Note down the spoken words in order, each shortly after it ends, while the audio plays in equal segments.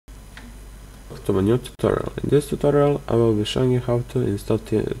To a new tutorial. In this tutorial I will be showing you how to install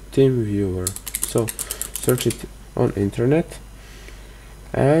TeamViewer. So search it on internet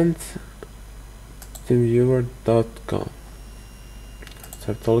and TeamViewer.com.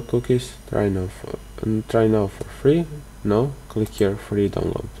 Accept all cookies. Try now for free. No, click here, free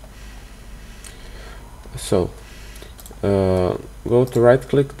download. So go to right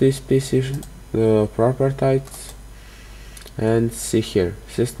click this PC, the properties, and see here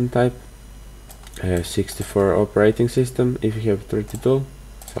system type. 64 operating system. If you have 32,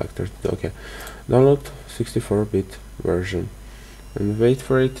 select 32. Okay, download 64-bit version and wait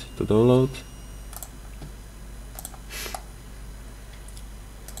for it to download.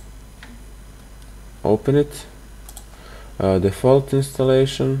 Open it. Default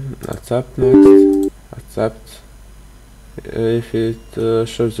installation. Accept next. Accept. If it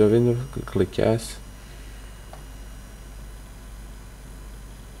shows a window, click yes.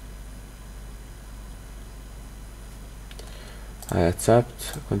 I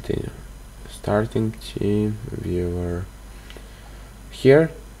accept, continue. Starting TeamViewer.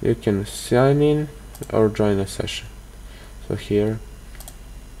 Here you can sign in or join a session. So here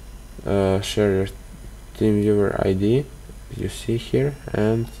share your TeamViewer ID, you see here,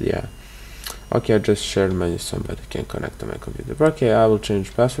 and yeah. Okay, I just shared mine, somebody can connect to my computer. Okay, I will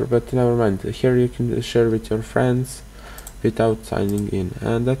change password, but never mind. Here you can share with your friends without signing in.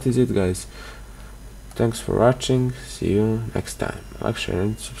 And that is it, guys. Thanks for watching. See you next time. Like, share,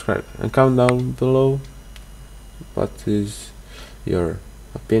 and subscribe. And comment down below what is your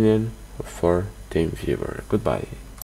opinion for TeamViewer. Goodbye.